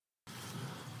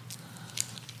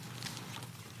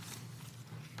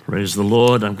Praise the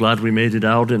Lord. I'm glad we made it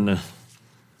out in the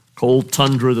cold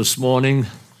tundra this morning.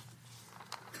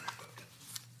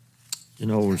 You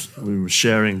know, we were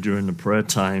sharing during the prayer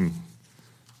time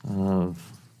in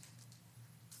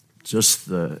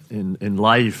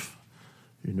life,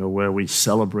 you know, where we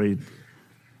celebrate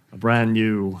a brand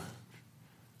new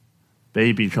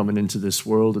baby coming into this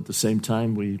world. At the same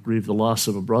time, we grieve the loss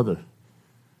of a brother.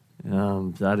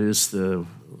 That is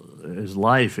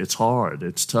life. It's hard.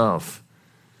 It's tough.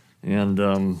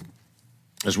 And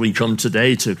as we come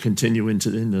today to continue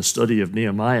in the study of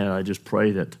Nehemiah, I just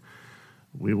pray that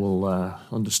we will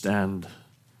understand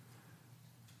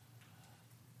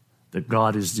that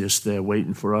God is just there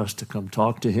waiting for us to come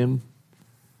talk to Him,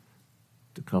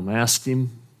 to come ask Him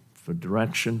for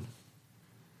direction,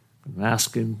 come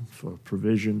ask Him for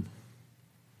provision,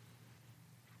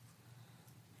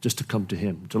 just to come to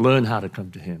Him, to learn how to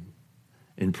come to Him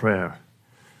in prayer.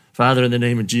 Father, in the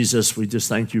name of Jesus, we just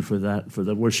thank you for that, for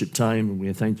the worship time, and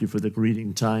we thank you for the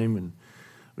greeting time, and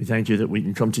we thank you that we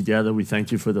can come together. We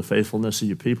thank you for the faithfulness of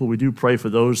your people. We do pray for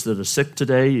those that are sick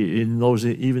today, in those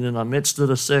even in our midst that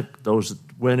are sick, those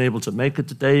that weren't able to make it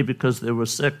today because they were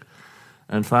sick.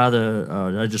 And Father,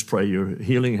 I just pray your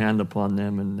healing hand upon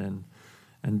them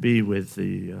and be with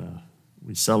we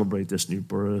celebrate this new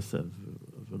birth of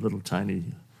a little tiny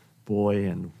boy,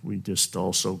 and we just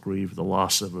also grieve the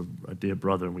loss of a dear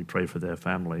brother, and we pray for their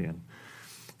family. And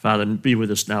Father, be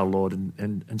with us now, Lord,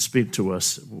 and speak to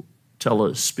us.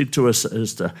 Speak to us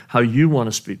as to how you want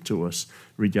to speak to us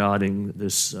regarding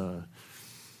this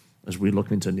as we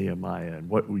look into Nehemiah and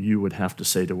what you would have to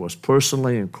say to us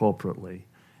personally and corporately.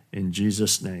 In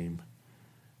Jesus' name,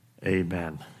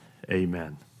 amen.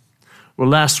 Amen. Well,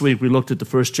 last week we looked at the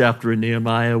first chapter in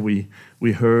Nehemiah. We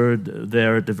heard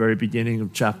there at the very beginning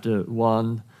of chapter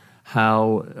 1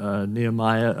 how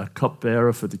Nehemiah, a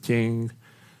cupbearer for the king,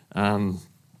 a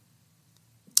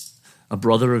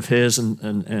brother of his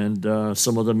and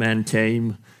some other men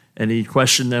came, and he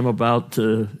questioned them about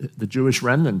the Jewish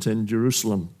remnant in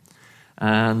Jerusalem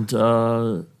and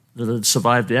that had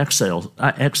survived the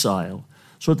exile.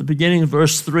 So at the beginning of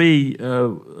verse 3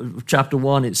 of chapter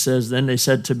 1, it says, "Then they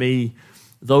said to me,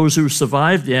 those who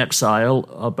survived the exile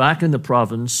are back in the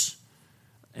province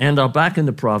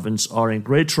are in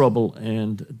great trouble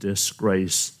and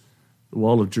disgrace. The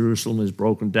wall of Jerusalem is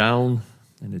broken down,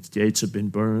 and its gates have been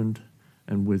burned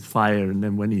and with fire." And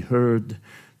then when he heard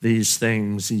these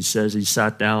things, he says he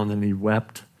sat down and he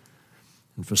wept.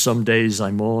 "And for some days I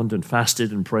mourned and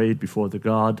fasted and prayed before the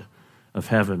God of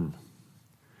heaven."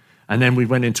 And then we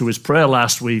went into his prayer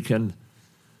last week, and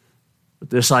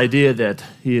this idea that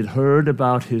he had heard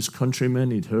about his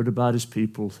countrymen, he'd heard about his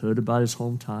people, heard about his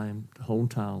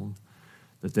hometown,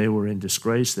 that they were in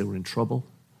disgrace, they were in trouble,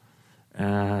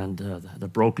 and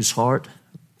that broke his heart,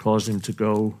 caused him to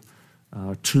go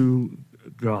to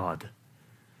God.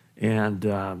 And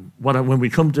when we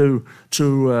come to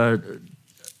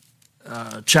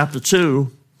chapter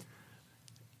 2,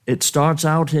 it starts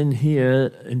out in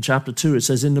here, in chapter 2, it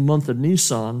says, "In the month of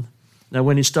Nisan." Now,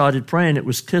 when he started praying, it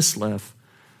was Kislev.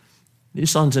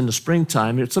 Nisan's in the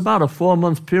springtime. It's about a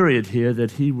 4-month period here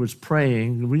that he was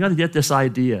praying. We got to get this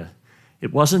idea.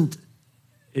 It wasn't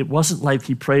like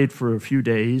he prayed for a few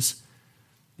days.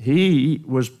 He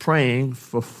was praying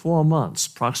for 4 months,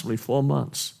 approximately 4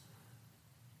 months.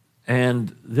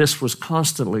 And this was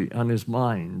constantly on his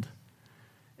mind.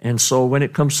 And so when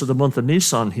it comes to the month of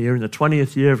Nisan here, in the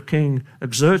 20th year of King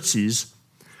Xerxes,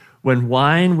 when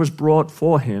wine was brought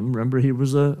for him, remember he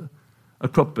was a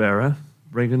cupbearer,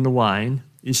 bringing the wine,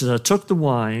 he says, "I took the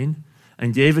wine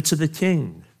and gave it to the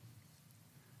king."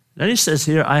 Then he says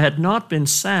here, "I had not been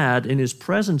sad in his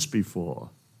presence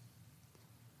before."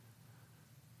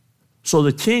 So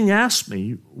the king asked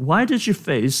me, "Why did your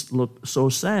face look so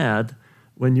sad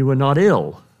when you were not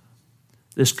ill?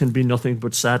 This can be nothing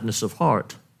but sadness of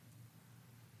heart."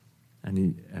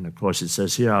 And of course it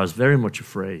says here, "I was very much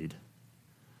afraid.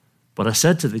 But I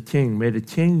said to the king, may the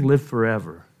king live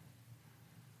forever.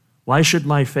 Why should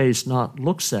my face not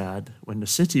look sad when the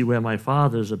city where my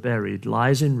fathers are buried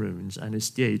lies in ruins and its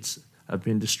gates have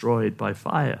been destroyed by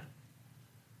fire?"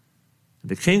 And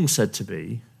the king said to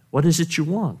me, "What is it you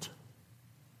want?"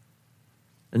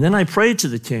 And then I prayed to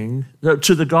the king,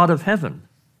 to the God of heaven.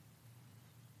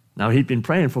 Now he'd been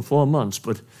praying for 4 months,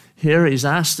 but here he's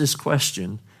asked this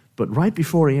question. But right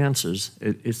before he answers,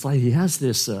 it's like he has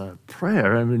this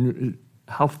prayer. I mean,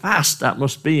 how fast that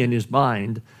must be in his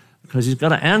mind, because he's got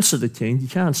to answer the king. He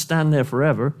can't stand there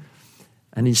forever.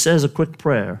 And he says a quick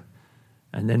prayer,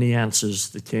 and then he answers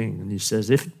the king. And he says,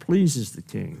 "If it pleases the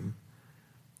king,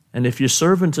 and if your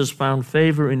servant has found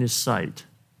favor in his sight,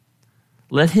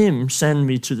 let him send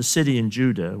me to the city in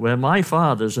Judah where my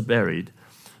fathers are buried,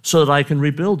 so that I can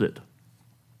rebuild it."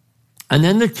 And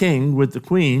then the king, with the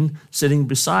queen sitting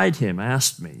beside him,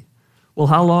 asked me, "Well,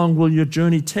 how long will your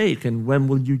journey take, and when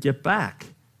will you get back?"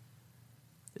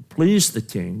 It pleased the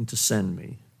king to send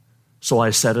me, so I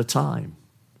set a time.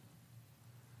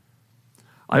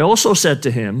 I also said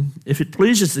to him, "If it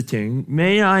pleases the king,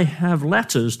 may I have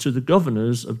letters to the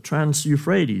governors of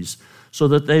Trans-Euphrates, so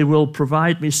that they will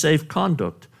provide me safe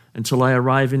conduct until I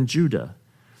arrive in Judah?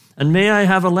 And may I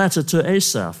have a letter to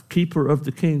Asaph, keeper of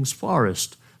the king's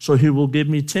forest, so he will give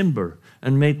me timber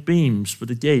and make beams for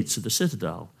the gates of the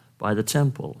citadel by the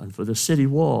temple and for the city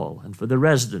wall and for the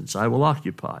residence I will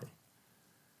occupy?"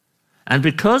 And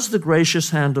because the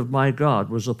gracious hand of my God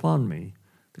was upon me,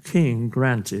 the king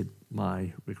granted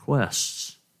my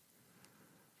requests.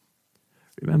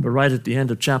 Remember, right at the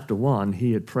end of chapter 1,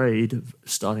 he had prayed,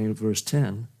 starting at verse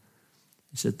 10.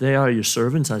 He said, "They are your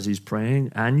servants," as he's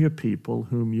praying, "and your people,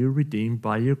 whom you redeemed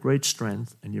by your great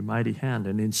strength and your mighty hand."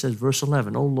 And it says, verse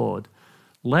 11, "O Lord,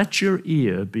 let your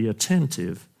ear be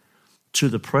attentive to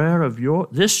the prayer of your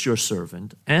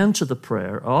servant, and to the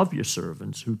prayer of your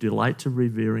servants who delight to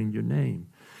revering your name.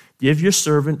 Give your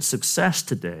servant success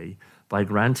today by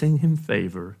granting him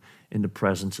favor in the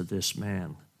presence of this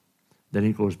man." Then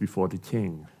he goes before the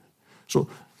king. So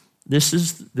this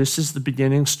is the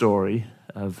beginning story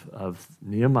of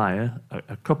Nehemiah,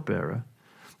 a cupbearer.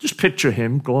 Just picture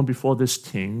him going before this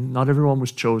king. Not everyone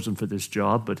was chosen for this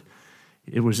job, but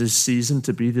it was his season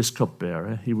to be this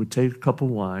cupbearer. He would take a cup of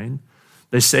wine.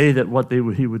 They say that what he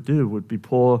would do would be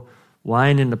pour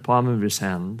wine in the palm of his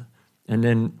hand and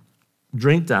then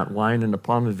drink that wine in the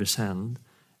palm of his hand.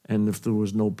 And if there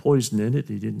was no poison in it,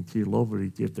 he didn't keel over,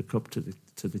 he'd give the cup to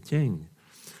the king.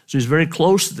 So he's very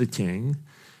close to the king.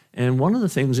 And one of the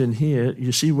things in here,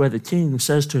 you see where the king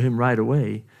says to him right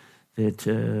away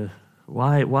that,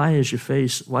 why does your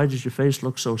face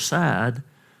look so sad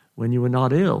when you were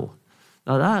not ill?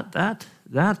 Now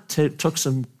that took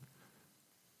some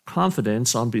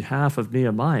confidence on behalf of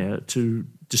Nehemiah to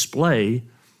display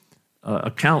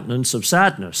a countenance of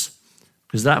sadness.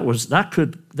 Because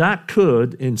that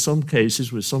could, in some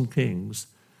cases with some kings,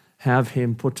 have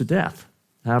him put to death,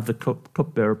 have the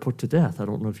cupbearer put to death. I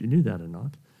don't know if you knew that or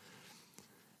not.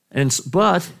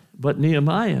 But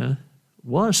Nehemiah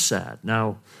was sad.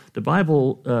 Now, the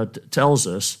Bible tells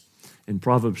us in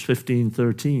Proverbs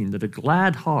 15:13 that a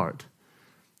glad heart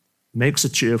makes a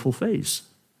cheerful face.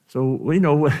 So,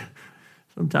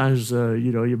 sometimes,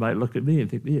 you might look at me and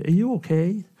think, "Are you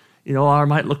okay?" Or I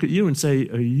might look at you and say,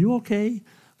 "Are you okay?"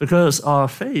 Because our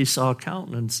face, our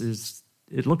countenance,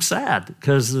 it looks sad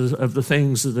because of the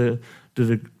things that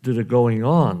are going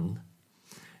on.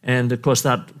 And, of course,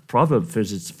 that proverb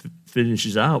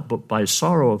finishes out, "But by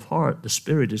sorrow of heart, the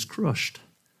spirit is crushed."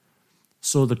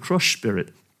 So the crushed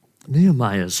spirit,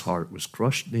 Nehemiah's heart was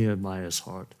crushed. Nehemiah's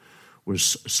heart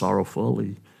was sorrowful.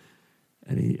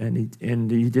 And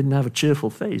he didn't have a cheerful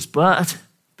face. But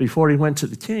before he went to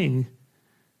the king,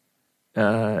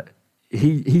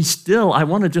 he still, I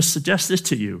want to just suggest this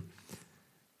to you,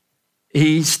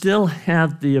 he still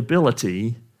had the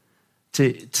ability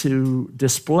to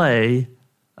display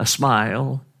a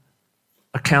smile,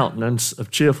 a countenance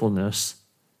of cheerfulness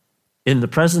in the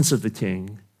presence of the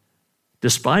king,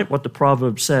 despite what the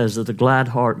proverb says that a glad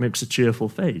heart makes a cheerful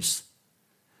face.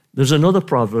 There's another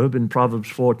proverb in Proverbs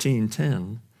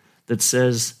 14:10 that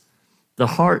says, "The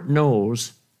heart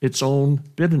knows its own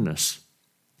bitterness."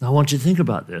 Now, I want you to think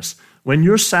about this. When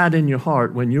you're sad in your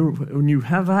heart, when you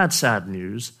have had sad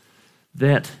news,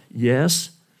 that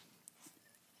yes,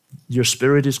 your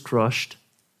spirit is crushed,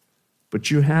 but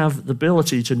you have the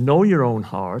ability to know your own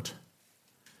heart.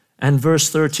 And verse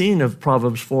 13 of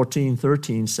Proverbs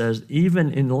 14:13 says,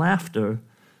 "Even in laughter,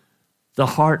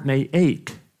 the heart may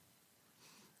ache."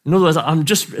 In other words, I'm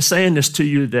just saying this to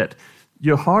you that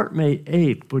your heart may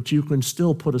ache, but you can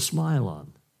still put a smile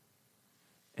on.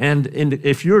 And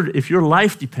if your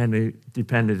life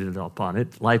depended upon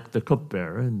it, like the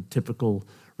cupbearer, and typical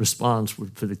response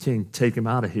for the king, "Take him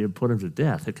out of here, put him to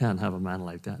death. I can't have a man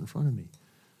like that in front of me."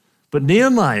 But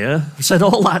Nehemiah said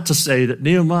all that to say that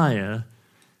Nehemiah,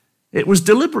 it was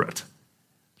deliberate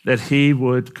that he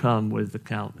would come with the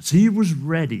countenance. He was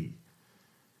ready.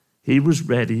 He was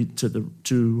ready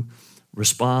to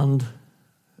respond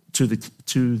to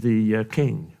the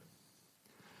king.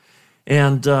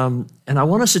 And I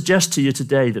want to suggest to you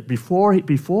today that before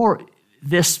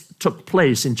this took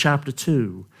place in chapter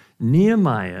 2,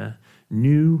 Nehemiah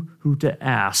knew who to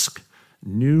ask,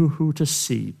 knew who to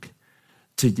seek,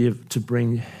 to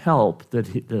bring help,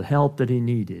 the help that he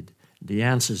needed, the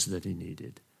answers that he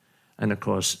needed. And of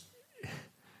course,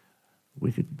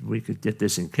 we could get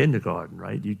this in kindergarten,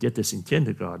 right? You get this in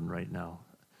kindergarten right now.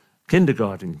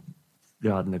 Kindergarten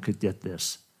gardener could get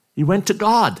this. He went to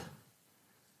God.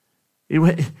 He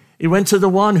went to the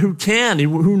one who can,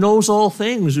 who knows all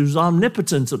things, who's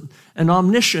omnipotent and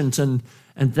omniscient, and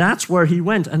that's where he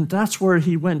went, and that's where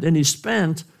he went, and he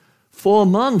spent 4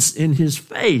 months in his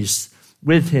face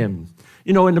with him.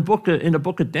 You know, in the book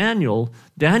of Daniel,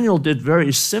 Daniel did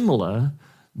very similar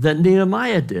that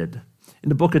Nehemiah did. In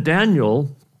the book of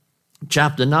Daniel,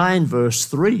 chapter 9, verse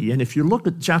 3, and if you look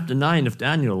at chapter 9 of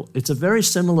Daniel, it's a very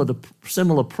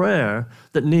similar prayer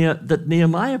that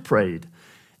Nehemiah prayed.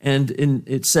 And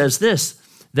it says this,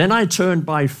 "Then I turned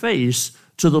my face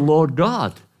to the Lord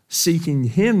God, seeking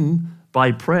him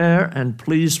by prayer and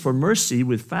pleas for mercy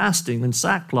with fasting and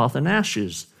sackcloth and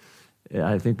ashes."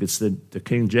 I think it's the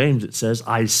King James. It says,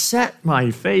 "I set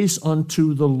my face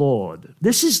unto the Lord."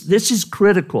 This is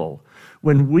critical.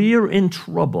 When we are in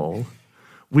trouble,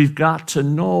 we've got to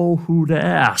know who to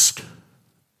ask.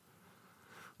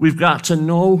 We've got to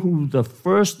know who the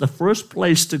first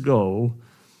place to go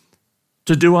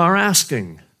to do our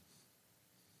asking.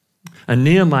 And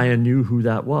Nehemiah knew who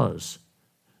that was.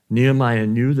 Nehemiah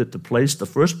knew that the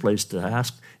first place to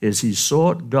ask is he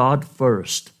sought God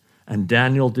first. And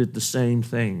Daniel did the same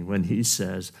thing when he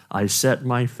says, "I set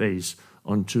my face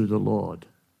unto the Lord."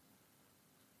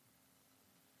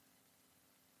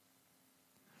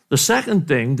 The second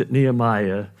thing that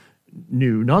Nehemiah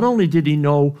knew, not only did he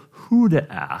know who to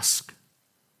ask,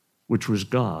 which was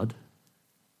God,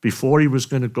 before he was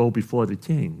going to go before the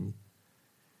king,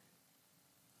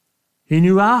 he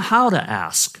knew how to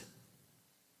ask.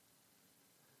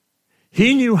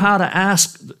 He knew how to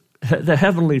ask the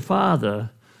Heavenly Father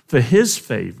for his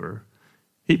favor.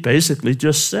 He basically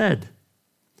just said,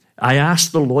 he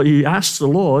asked the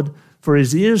Lord for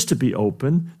his ears to be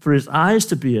open, for his eyes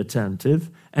to be attentive,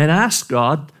 and asked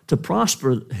God to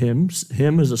prosper him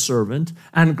as a servant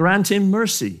and grant him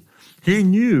mercy. He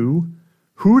knew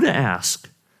who to ask.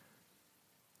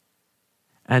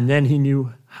 And then he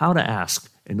knew how to ask.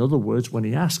 In other words, when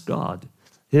he asked God,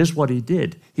 here's what he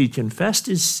did. He confessed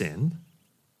his sin,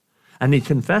 and he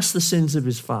confessed the sins of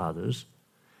his fathers.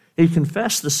 He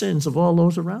confessed the sins of all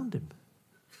those around him.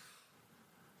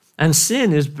 And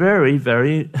sin is very,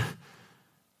 very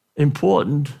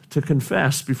important to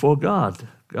confess before God.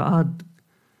 God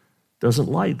doesn't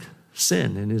like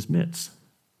sin in his midst.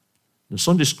 In the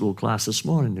Sunday school class this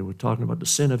morning, they were talking about the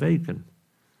sin of Achan.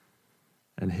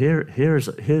 And here's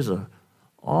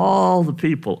all the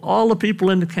people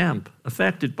in the camp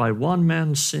affected by one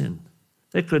man's sin.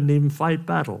 They couldn't even fight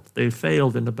battle. They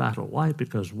failed in the battle. Why?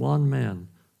 Because one man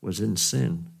was in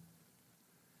sin.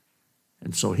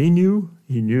 And so he knew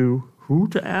who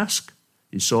to ask.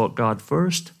 He sought God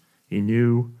first. He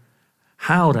knew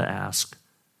how to ask.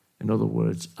 In other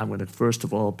words, I'm going to first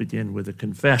of all begin with a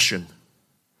confession.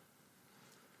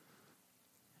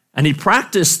 And he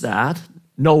practiced that,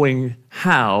 knowing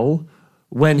how,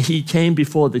 when he came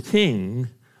before the king,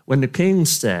 when the king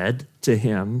said to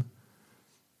him,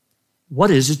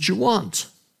 "What is it you want?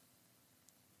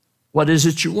 What is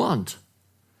it you want?"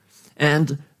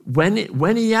 And when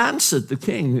he answered the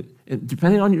king,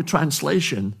 depending on your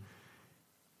translation,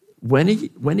 when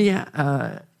he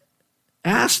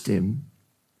asked him,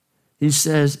 he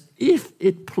says, "If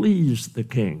it please the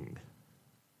king."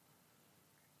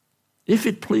 If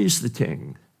it please the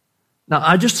king. Now,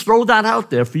 I just throw that out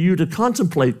there for you to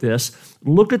contemplate this,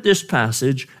 look at this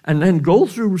passage, and then go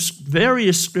through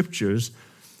various scriptures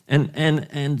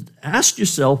and ask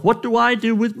yourself, what do I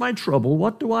do with my trouble?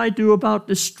 What do I do about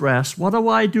distress? What do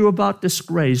I do about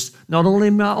disgrace, not only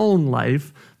in my own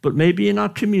life, but maybe in our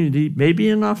community, maybe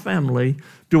in our family?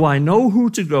 Do I know who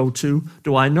to go to?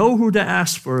 Do I know who to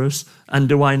ask first? And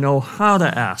do I know how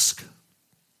to ask?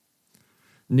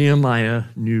 Nehemiah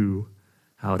knew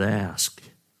how to ask.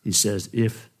 He says,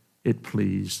 "If it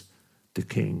please the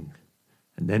king."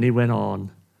 And then he went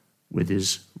on with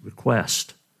his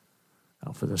request.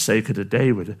 Now, for the sake of the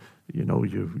day,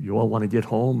 you all want to get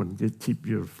home and keep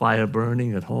your fire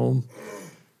burning at home.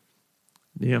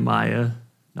 Nehemiah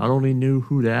not only knew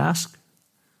who to ask,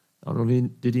 not only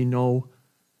did he know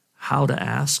how to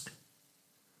ask,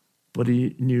 but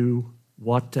he knew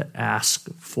what to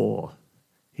ask for.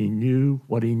 He knew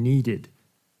what he needed.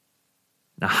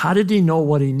 Now, how did he know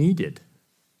what he needed?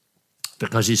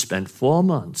 Because he spent 4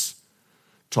 months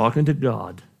talking to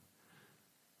God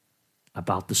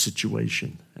about the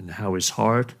situation and how his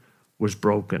heart was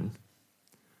broken.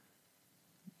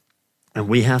 And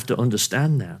we have to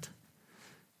understand that.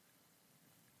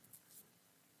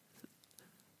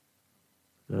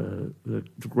 The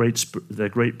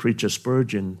great preacher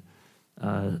Spurgeon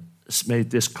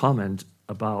made this comment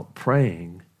about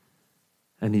praying,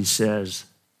 and he says,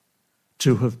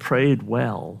 to have prayed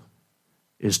well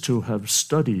is to have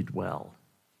studied well.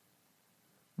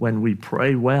 When we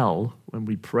pray well, when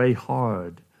we pray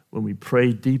hard, when we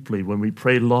pray deeply, when we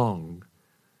pray long,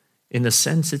 in a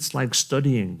sense, it's like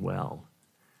studying well.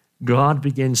 God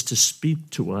begins to speak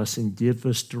to us and give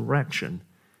us direction.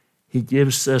 He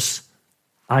gives us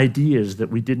ideas that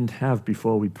we didn't have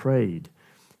before we prayed.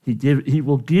 He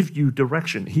will give you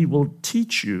direction. He will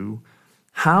teach you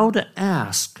how to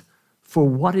ask for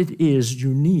what it is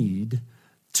you need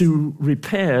to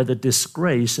repair the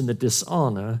disgrace and the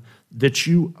dishonor that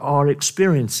you are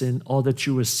experiencing or that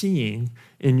you are seeing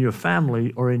in your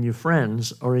family or in your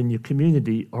friends or in your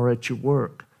community or at your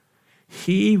work.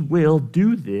 He will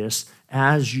do this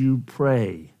as you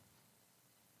pray.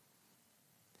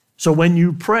 So when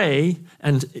you pray,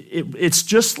 and it's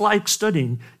just like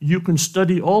studying, you can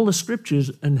study all the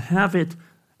scriptures and have it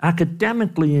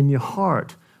academically in your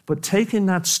heart, but taking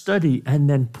that study and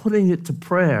then putting it to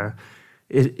prayer,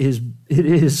 it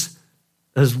is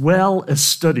as well as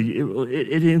study.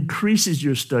 It increases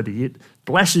your study. It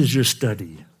blesses your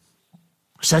study.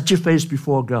 Set your face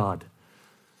before God.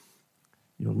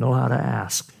 You'll know how to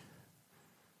ask.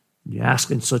 You ask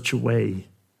in such a way,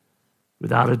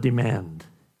 without a demand,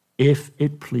 if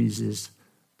it pleases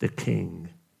the king.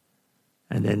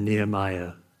 And then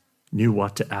Nehemiah knew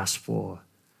what to ask for.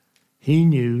 He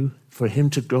knew for him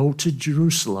to go to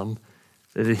Jerusalem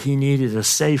that he needed a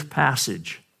safe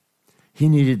passage. He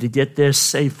needed to get there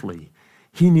safely.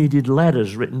 He needed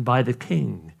letters written by the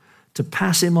king to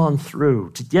pass him on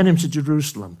through, to get him to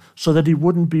Jerusalem so that he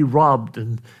wouldn't be robbed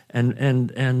and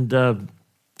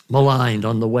maligned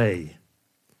on the way.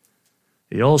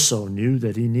 He also knew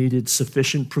that he needed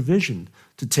sufficient provision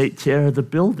to take care of the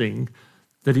building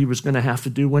that he was going to have to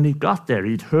do when he got there.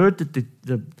 He'd heard that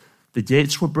the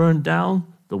gates were burned down,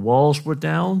 the walls were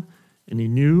down, and he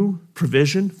knew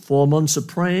provision, 4 months of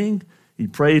praying. He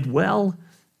prayed well,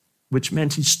 which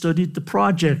meant he studied the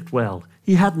project well.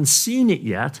 He hadn't seen it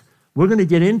yet. We're going to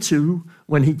get into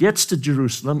when he gets to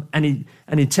Jerusalem and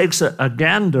he takes a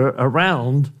gander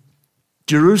around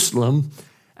Jerusalem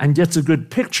and gets a good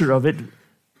picture of it,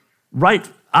 right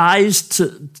eyes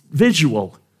to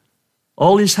visual.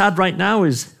 All he's had right now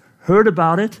is heard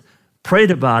about it,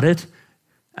 prayed about it,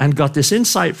 and got this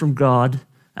insight from God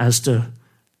as to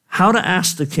how to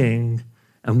ask the king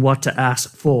and what to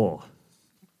ask for.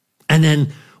 And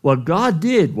then what God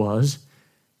did was,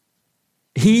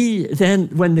 he then,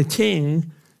 when the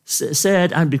king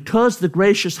said, and because the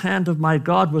gracious hand of my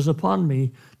God was upon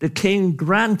me, the king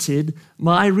granted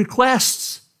my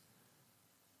requests.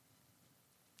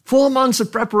 4 months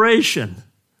of preparation,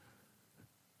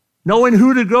 knowing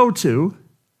who to go to,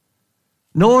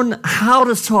 knowing how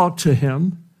to talk to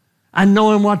him, and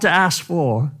knowing what to ask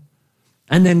for.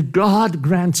 And then God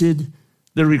granted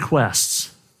the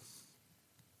requests.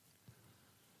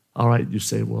 All right, you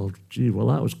say, well,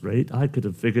 that was great. I could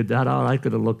have figured that out. I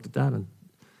could have looked at that. And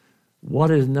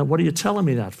what are you telling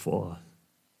me that for?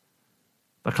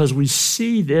 Because we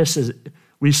see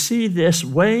this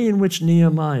way in which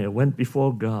Nehemiah went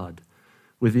before God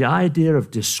with the idea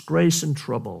of disgrace and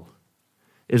trouble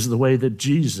is the way that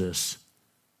Jesus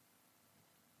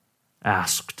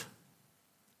asked,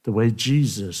 the way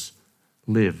Jesus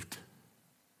lived.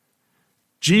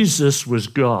 Jesus was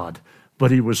God,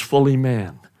 but he was fully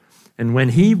man. And when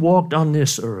he walked on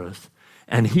this earth,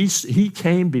 and he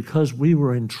came because we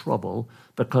were in trouble,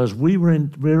 because we're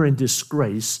in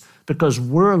disgrace, because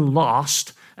we're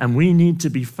lost and we need to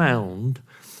be found,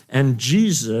 and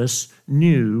Jesus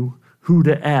knew who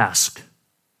to ask.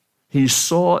 He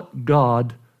sought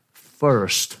God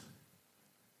first.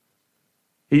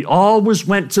 He always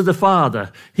went to the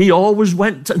Father. He always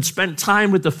went and spent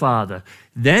time with the Father.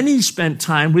 Then he spent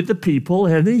time with the people,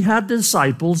 and he had the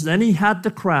disciples, then he had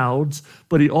the crowds,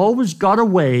 but he always got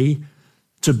away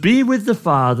to be with the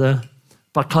Father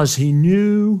because he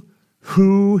knew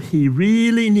who he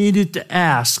really needed to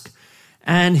ask.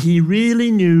 And he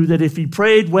really knew that if he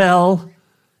prayed well,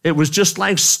 it was just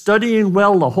like studying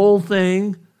well the whole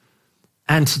thing,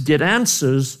 and to get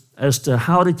answers as to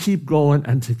how to keep going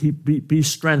and to be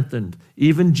strengthened.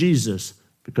 Even Jesus,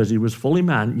 because he was fully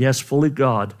man, yes, fully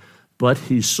God, but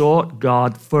he sought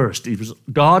God first.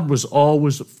 God was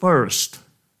always first.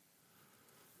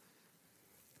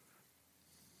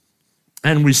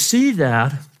 And we see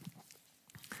that.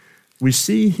 We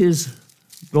see his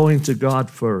going to God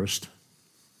first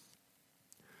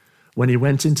when he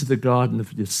went into the Garden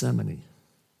of Gethsemane,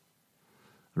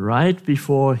 right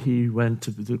before he went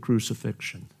to the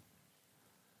crucifixion.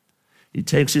 He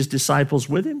takes his disciples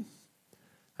with him,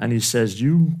 And he says,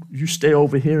 you stay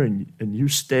over here and you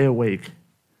stay awake.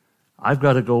 I've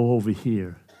got to go over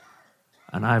here,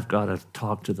 and I've got to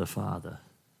talk to the Father.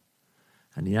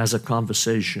 And he has a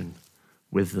conversation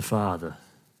with the Father.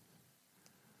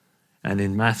 And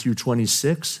in Matthew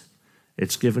 26,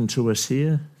 it's given to us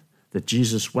here that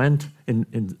Jesus went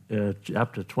in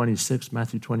chapter 26,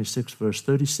 Matthew 26, verse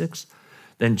 36.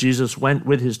 Then Jesus went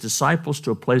with his disciples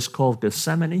to a place called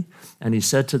Gethsemane, and he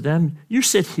said to them, you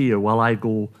sit here while I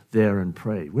go there and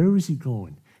pray. Where was he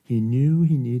going? He knew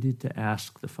he needed to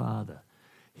ask the Father.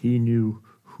 He knew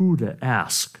who to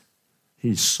ask.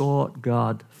 He sought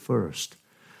God first.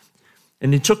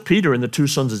 And he took Peter and the two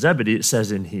sons of Zebedee, it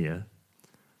says in here,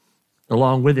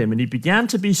 along with him, and he began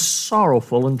to be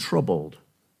sorrowful and troubled.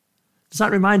 Does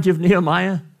that remind you of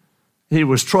Nehemiah? He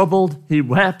was troubled, he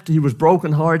wept, he was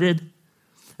brokenhearted.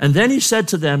 And then he said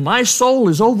to them, my soul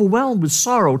is overwhelmed with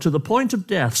sorrow to the point of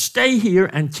death. Stay here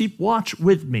and keep watch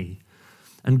with me.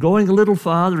 And going a little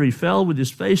farther, he fell with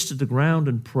his face to the ground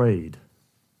and prayed.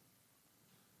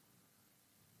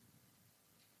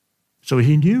 So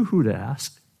he knew who to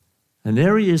ask. And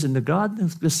there he is in the Garden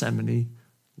of Gethsemane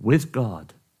with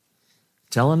God,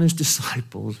 telling his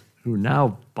disciples, who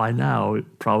now, by now,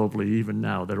 probably even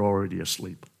now, they're already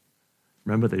asleep.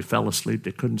 Remember, they fell asleep.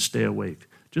 They couldn't stay awake.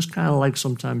 Just kind of like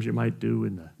sometimes you might do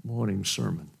in the morning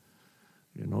sermon.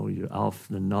 You know, you're off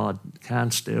the nod,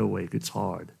 can't stay awake. It's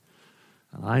hard.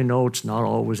 And I know it's not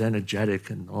always energetic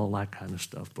and all that kind of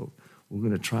stuff, but we're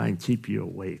going to try and keep you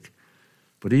awake.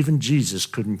 But even Jesus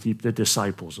couldn't keep the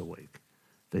disciples awake.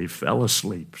 They fell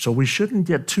asleep. So we shouldn't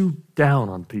get too down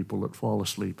on people that fall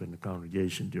asleep in the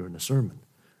congregation during the sermon,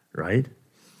 right?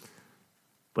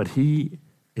 But he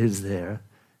is there.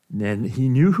 And then he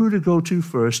knew who to go to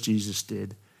first, Jesus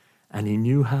did, and he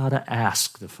knew how to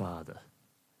ask the Father.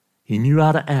 He knew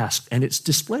how to ask, and it's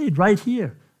displayed right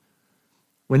here.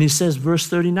 When he says, verse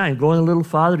 39, going a little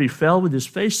farther, he fell with his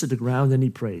face to the ground, and he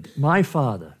prayed, my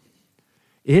Father,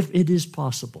 if it is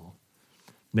possible,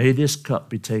 may this cup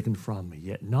be taken from me,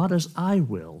 yet not as I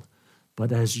will,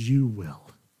 but as you will.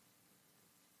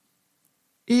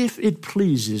 If it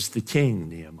pleases the king,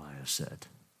 Nehemiah said.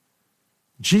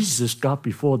 Jesus got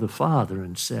before the Father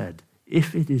and said,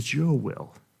 if it is your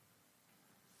will,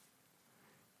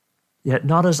 yet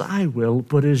not as I will,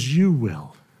 but as you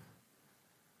will.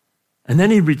 And then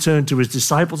he returned to his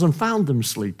disciples and found them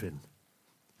sleeping.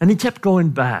 And he kept going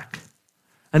back.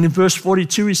 And in verse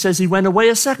 42, he says he went away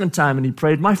a second time and he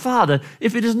prayed, my Father,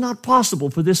 if it is not possible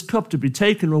for this cup to be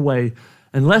taken away,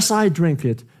 unless I drink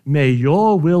it, may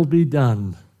your will be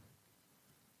done.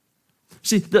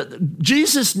 See,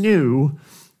 Jesus knew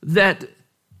that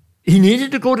he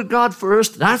needed to go to God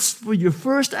first. That's where your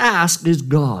first ask is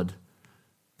God.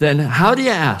 Then how do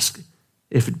you ask?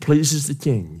 If it pleases the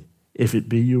king, if it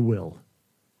be your will.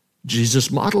 Jesus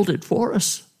modeled it for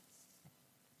us.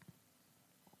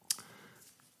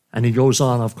 And he goes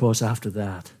on, of course, after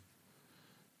that.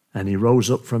 And he rose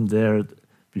up from there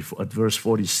at verse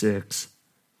 46.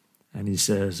 And he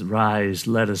says, rise,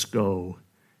 let us go.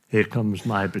 Here comes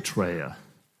my betrayer.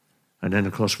 And then,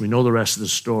 of course, we know the rest of the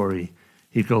story.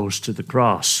 He goes to the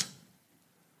cross.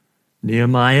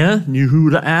 Nehemiah knew who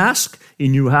to ask. He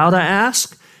knew how to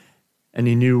ask. And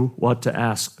he knew what to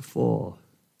ask for.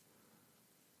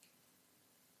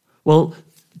 Well,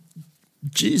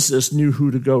 Jesus knew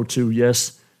who to go to,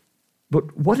 yes.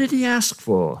 But what did he ask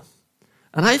for?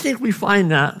 And I think we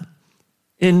find that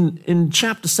in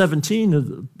chapter 17 of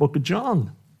the book of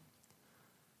John.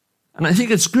 And I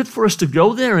think it's good for us to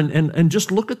go there and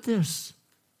just look at this.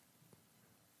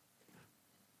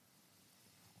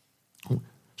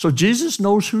 So Jesus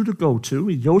knows who to go to.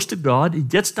 He goes to God. He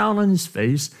gets down on his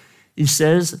face. He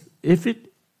says, if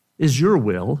it is your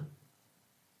will,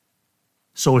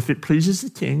 so if it pleases the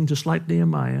king, just like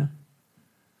Nehemiah.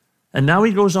 And now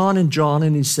he goes on in John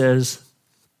and he says,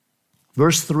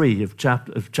 verse 3 of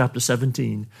chapter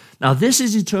 17, now this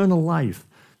is eternal life,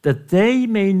 that they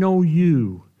may know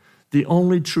you, the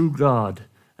only true God,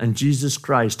 and Jesus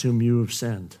Christ whom you have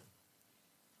sent.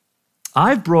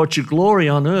 I've brought you glory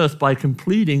on earth by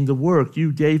completing the work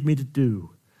you gave me to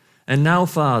do. And now,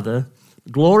 Father,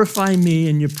 glorify me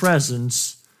in your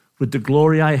presence with the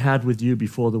glory I had with you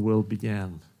before the world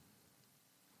began.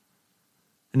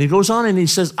 And he goes on and he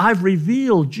says, I've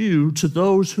revealed you to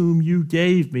those whom you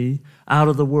gave me out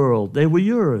of the world. They were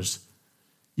yours.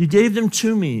 You gave them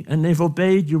to me, and they've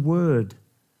obeyed your word.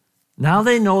 Now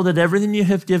they know that everything you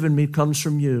have given me comes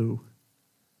from you.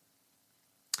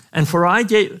 And for I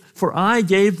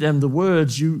gave them the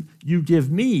words you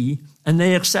give me, and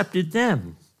they accepted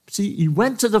them. See, he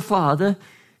went to the Father,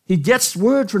 he gets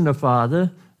word from the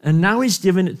Father, and now he's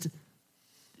given it.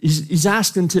 He's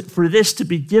asking for this to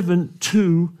be given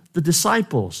to the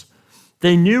disciples.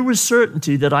 They knew with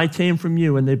certainty that I came from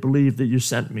you, and they believed that you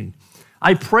sent me.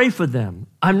 I pray for them.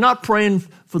 I'm not praying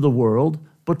for the world,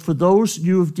 but for those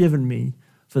you have given me,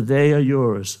 for they are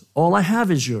yours. All I have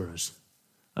is yours,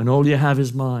 and all you have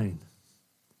is mine.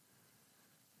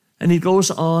 And he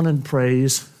goes on and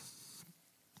prays.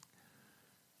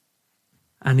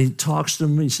 And he talks to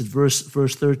them. He said, verse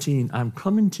 13, I'm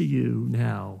coming to you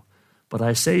now, but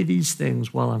I say these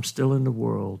things while I'm still in the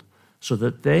world, so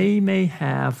that they may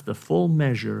have the full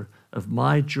measure of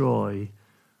my joy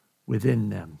within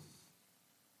them.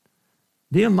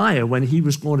 Nehemiah, when he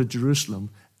was going to Jerusalem,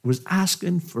 was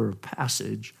asking for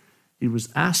passage. He was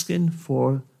asking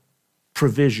for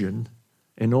provision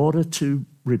in order to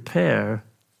repair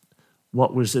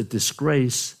what was a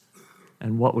disgrace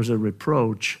and what was a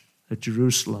reproach at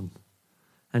Jerusalem.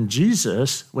 And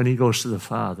Jesus, when he goes to the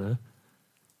Father,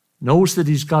 knows that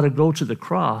he's got to go to the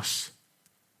cross.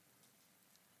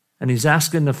 And he's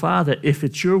asking the Father, if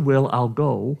it's your will, I'll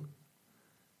go.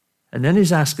 And then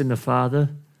he's asking the Father,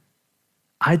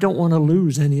 I don't want to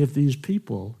lose any of these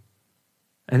people,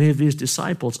 any of these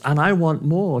disciples, and I want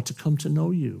more to come to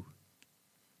know you.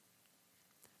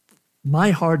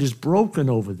 My heart is broken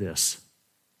over this.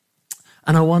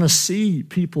 And I want to see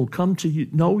people come to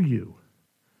know you.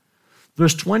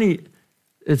 Verse 20,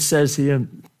 it says here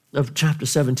of chapter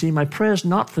 17, my prayer is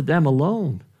not for them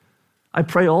alone. I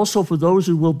pray also for those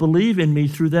who will believe in me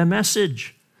through their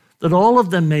message, that all of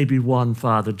them may be one,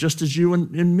 Father, just as you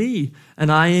in me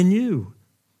and I in you.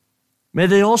 May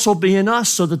they also be in us,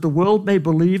 so that the world may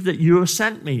believe that you have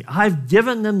sent me. I've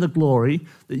given them the glory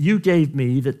that you gave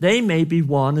me, that they may be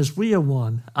one as we are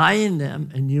one, I in them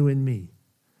and you in me.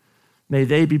 May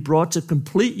they be brought to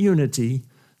complete unity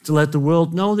to let the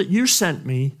world know that you sent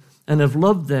me and have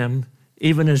loved them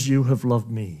even as you have loved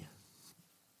me.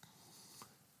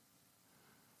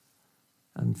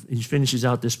 And he finishes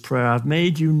out this prayer. I've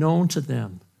made you known to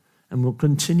them and will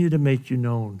continue to make you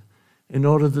known, in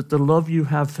order that the love you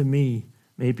have for me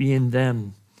may be in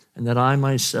them and that I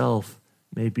myself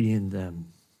may be in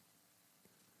them.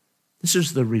 This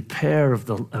is the repair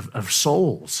of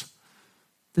souls.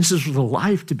 This is the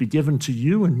life to be given to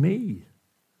you and me.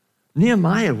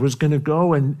 Nehemiah was going to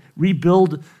go and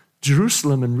rebuild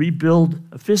Jerusalem and rebuild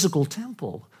a physical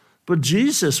temple. But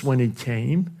Jesus, when he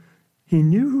came, he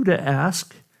knew who to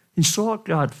ask. He sought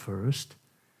God first.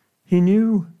 He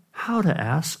knew how to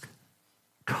ask.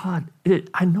 God,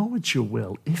 I know it's your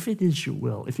will. If it is your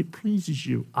will, if it pleases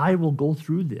you, I will go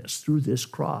through this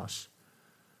cross.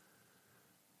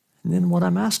 And then what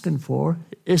I'm asking for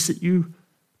is that you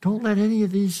don't let any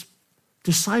of these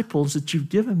disciples that you've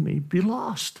given me be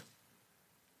lost.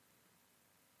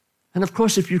 And of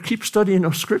course, if you keep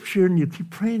studying Scripture and you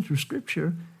keep praying through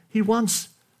Scripture, he wants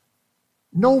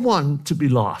no one to be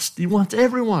lost. He wants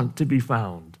everyone to be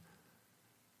found.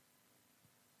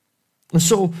 And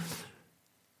so,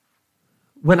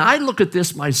 when I look at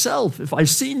this myself, if I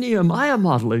see Nehemiah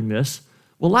modeling this,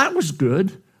 well, that was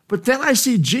good. But then I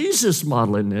see Jesus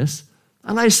modeling this,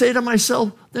 and I say to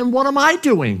myself, then what am I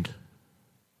doing?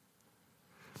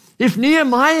 If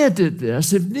Nehemiah did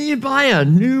this, if Nehemiah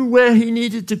knew where he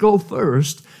needed to go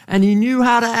first, and he knew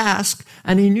how to ask,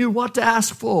 and he knew what to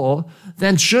ask for,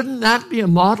 then shouldn't that be a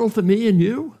model for me and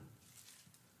you?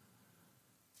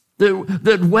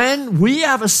 That when we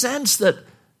have a sense that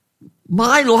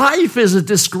my life is a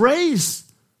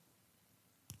disgrace,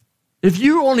 if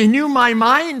you only knew my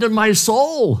mind and my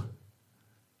soul,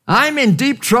 I'm in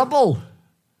deep trouble,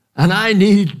 and I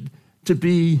need to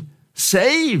be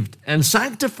saved and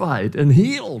sanctified and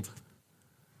healed,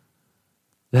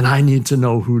 then I need to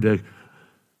know who to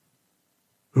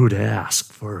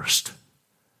ask first.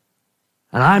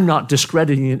 And I'm not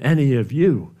discrediting any of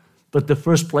you, but the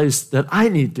first place that I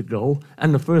need to go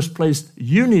and the first place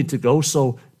you need to go,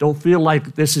 so don't feel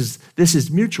like this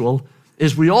is mutual,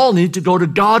 is we all need to go to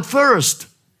God first.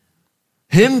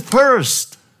 Him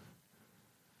first.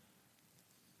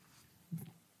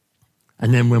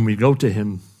 And then when we go to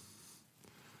him,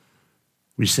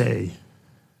 we say,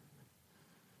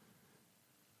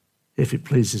 if it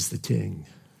pleases the King.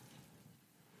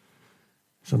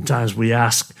 Sometimes we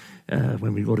ask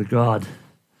when we go to God,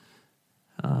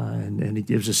 and he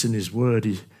gives us in his word,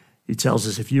 he tells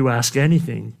us, if you ask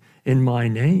anything in my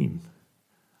name,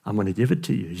 I'm going to give it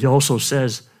to you. He also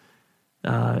says,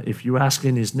 if you ask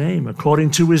in his name,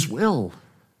 according to his will.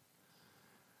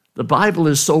 The Bible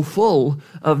is so full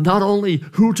of not only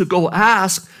who to go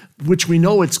ask, which we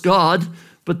know it's God,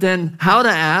 but then how to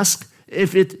ask,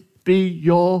 if it be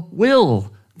your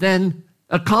will, then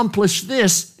accomplish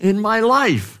this in my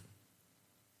life.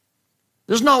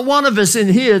 There's not one of us in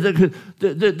here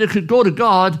that could go to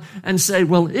God and say,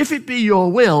 well, if it be your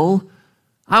will,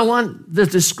 I want the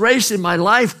disgrace in my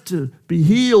life to be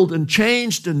healed and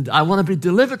changed, and I want to be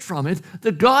delivered from it,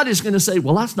 that God is going to say,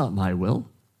 well, that's not my will.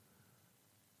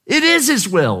 It is his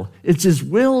will. It's his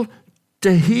will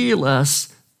to heal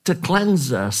us, to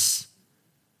cleanse us,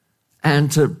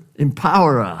 and to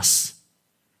empower us,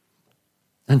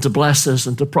 and to bless us,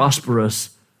 and to prosper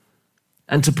us,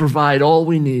 and to provide all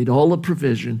we need, all the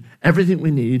provision, everything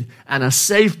we need, and a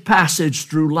safe passage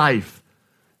through life.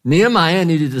 Nehemiah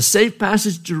needed a safe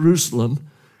passage to Jerusalem,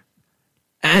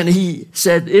 and he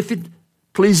said, if it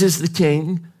pleases the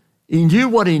king, he knew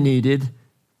what he needed,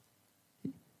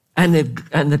 and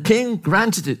the king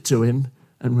granted it to him.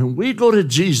 And when we go to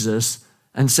Jesus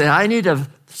and say, I need a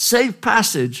safe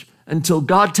passage until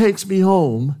God takes me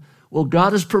home, well,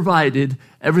 God has provided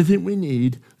everything we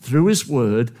need through his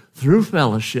word, through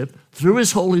fellowship, through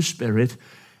his Holy Spirit.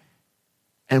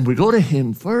 And we go to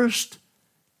him first,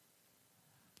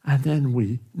 and then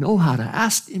we know how to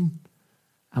ask him,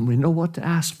 and we know what to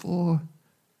ask for.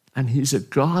 And he's a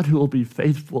God who will be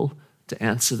faithful to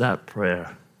answer that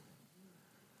prayer.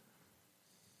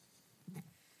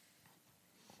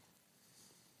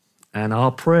 And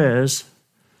our prayers,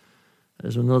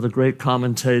 as another great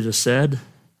commentator said,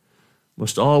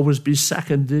 must always be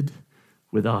seconded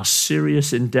with our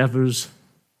serious endeavors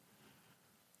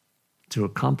to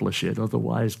accomplish it.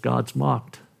 Otherwise, God's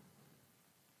mocked.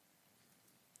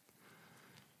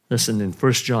 Listen, in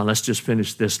 1 John, let's just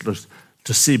finish this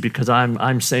to see, because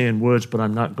I'm saying words, but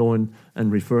I'm not going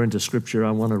and referring to Scripture.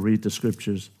 I want to read the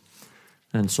Scriptures.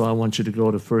 And so I want you to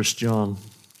go to 1 John.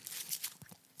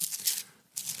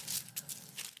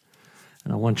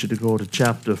 And I want you to go to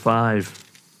chapter 5.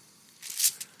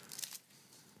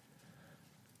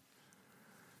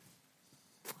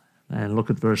 And look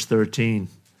at verse 13.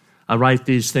 I write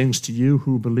these things to you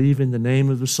who believe in the name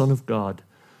of the Son of God,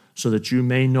 so that you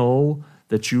may know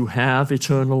that you have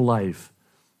eternal life.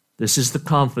 This is the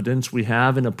confidence we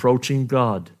have in approaching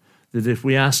God, that if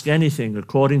we ask anything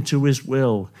according to his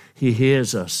will, he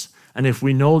hears us. And if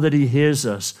we know that he hears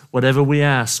us, whatever we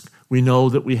ask, we know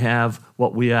that we have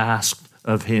what we asked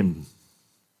of him.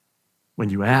 When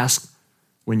you ask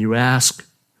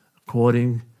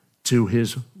according to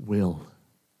his will.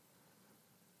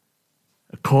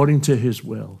 According to his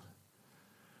will.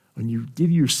 When you give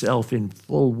yourself in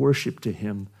full worship to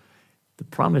him, the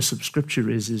promise of Scripture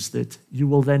is that you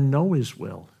will then know his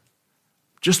will.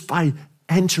 Just by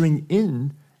entering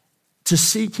in to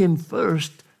seek him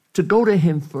first, to go to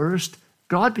him first,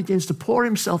 God begins to pour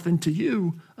himself into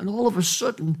you, and all of a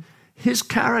sudden, his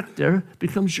character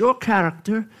becomes your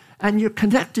character, and you're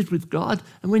connected with God.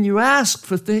 And when you ask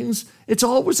for things, it's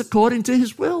always according to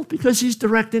his will, because he's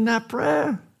directing that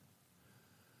prayer.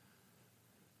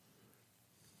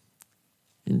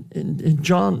 In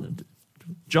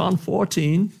John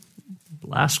 14, the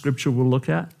last scripture we'll look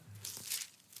at,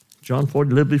 John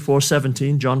 14, a little before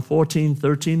 17, John 14,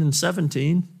 13, and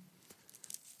 17,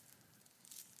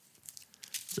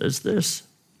 says this.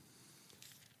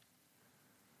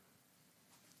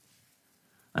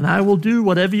 And I will do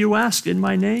whatever you ask in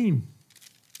my name,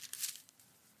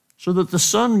 so that the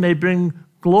Son may bring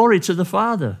glory to the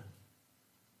Father.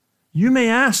 You may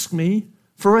ask me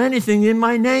for anything in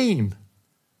my name,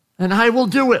 and I will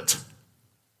do it.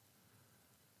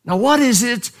 Now, what is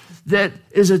it that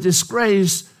is a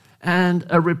disgrace and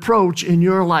a reproach in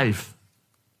your life?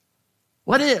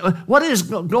 What is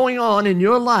going on in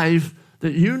your life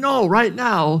that you know right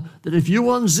now that if you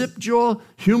unzipped your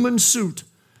human suit,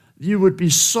 you would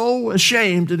be so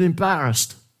ashamed and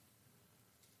embarrassed?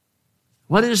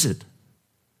 What is it?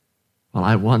 Well,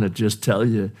 I want to just tell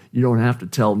you, you don't have to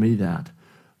tell me that,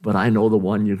 but I know the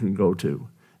one you can go to.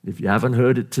 If you haven't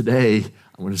heard it today,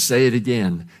 I'm going to say it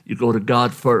again. You go to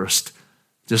God first.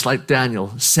 Just like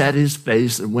Daniel set his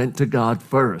face and went to God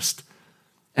first.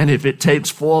 And if it takes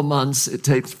 4 months, it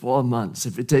takes 4 months.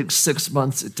 If it takes 6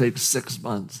 months, it takes 6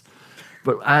 months.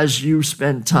 But as you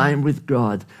spend time with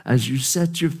God, as you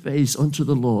set your face unto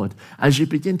the Lord, as you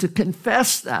begin to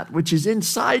confess that which is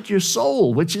inside your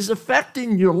soul, which is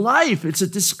affecting your life, it's a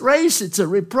disgrace, it's a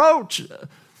reproach,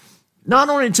 not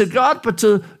only to God, but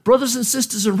to brothers and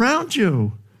sisters around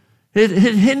you. It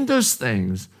hinders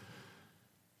things.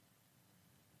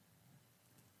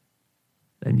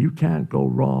 Then you can't go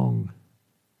wrong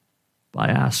by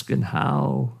asking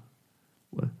how,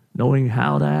 knowing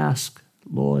how to ask.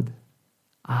 Lord,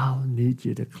 I'll need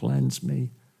you to cleanse me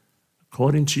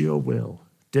according to your will.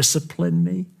 Discipline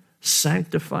me,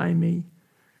 sanctify me,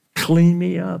 clean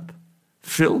me up,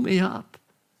 fill me up,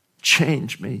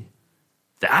 change me.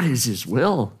 That is his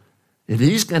will. If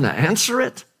he's going to answer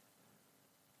it,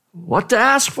 what to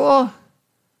ask for?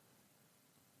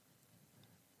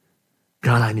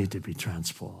 God, I need to be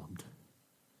transformed.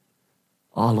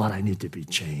 Oh, Lord, I need to be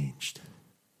changed.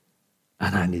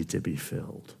 And I need to be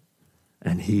filled.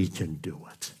 And he can do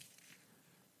it.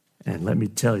 And let me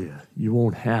tell you, you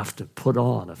won't have to put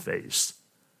on a face.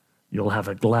 You'll have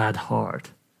a glad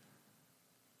heart.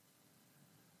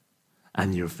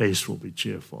 And your face will be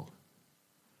cheerful.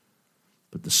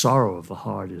 But the sorrow of the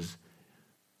heart is,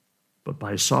 but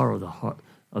by sorrow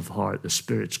of heart, the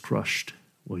spirit's crushed.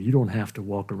 Well, you don't have to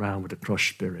walk around with a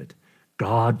crushed spirit.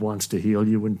 God wants to heal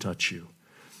you and touch you.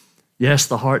 Yes,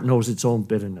 the heart knows its own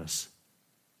bitterness.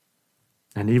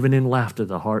 And even in laughter,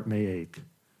 the heart may ache.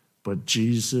 But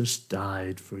Jesus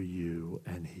died for you,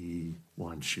 and he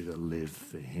wants you to live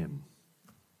for him.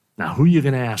 Now, who are you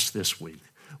going to ask this week?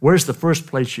 Where's the first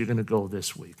place you're going to go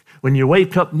this week? When you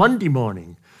wake up Monday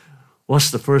morning,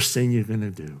 what's the first thing you're going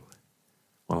to do?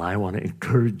 Well, I want to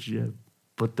encourage you.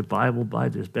 Put the Bible by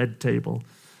this bed table.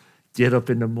 Get up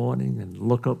in the morning and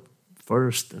look up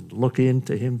first and look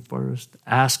into him first.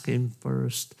 Ask him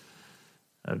first.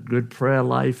 A good prayer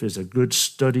life is a good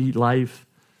study life.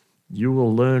 You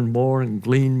will learn more and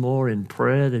glean more in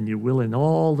prayer than you will in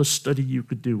all the study you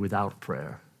could do without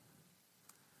prayer.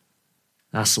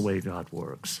 That's the way God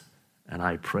works. And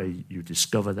I pray you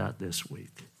discover that this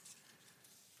week.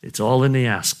 It's all in the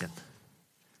asking.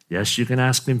 Yes, you can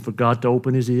ask him for God to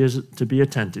open his ears to be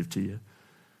attentive to you.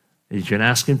 You can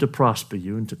ask him to prosper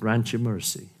you and to grant you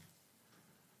mercy.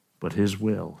 But his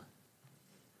will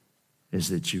is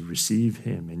that you receive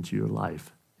him into your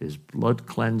life, his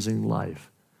blood-cleansing life,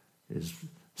 his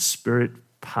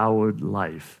spirit-powered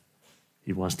life.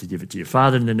 He wants to give it to you.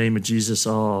 Father, in the name of Jesus,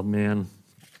 oh, man,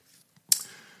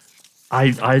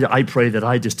 I pray that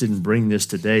I just didn't bring this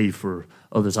today for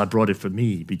others. I brought it for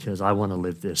me because I want to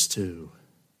live this too.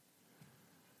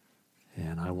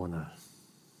 And I want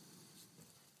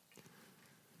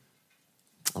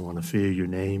to fear your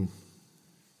name.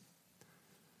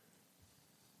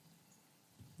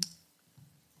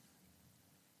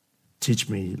 Teach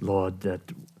me, Lord, that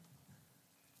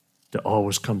to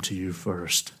always come to you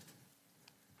first.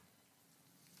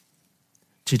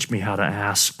 Teach me how to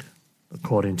ask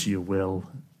according to your will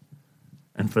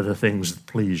and for the things that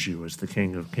please you as the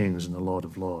King of Kings and the Lord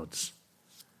of Lords.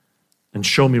 And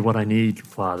show me what I need,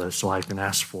 Father, so I can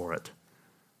ask for it.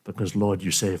 Because, Lord,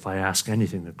 you say if I ask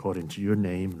anything according to your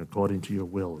name and according to your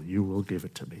will, you will give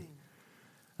it to me.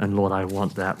 And, Lord, I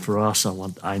want that for us.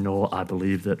 I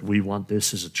believe that we want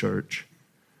this as a church.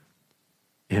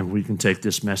 And we can take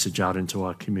this message out into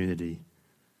our community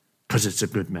because it's a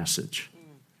good message.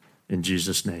 In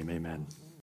Jesus' name, amen.